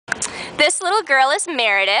This little girl is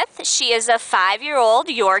Meredith. She is a 5-year-old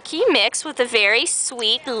Yorkie mix with a very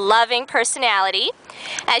sweet, loving personality.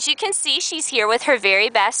 As you can see, she's here with her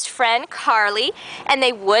very best friend, Carly, and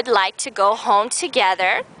they would like to go home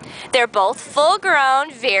together. They're both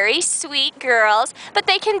full-grown, very sweet girls, but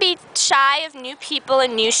they can be shy of new people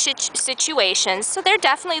and new situations, so they're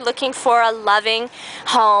definitely looking for a loving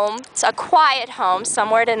home, a quiet home,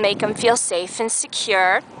 somewhere to make them feel safe and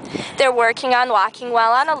secure. They're working on walking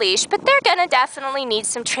well on a leash, but they're going to definitely need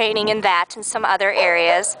some training in that and some other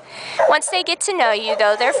areas. Once they get to know you,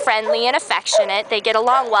 though, they're friendly and affectionate. They get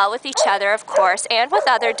along well with each other, of course, and with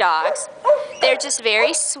other dogs. They're just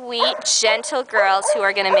very sweet, gentle girls who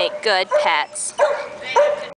are going to make good pets.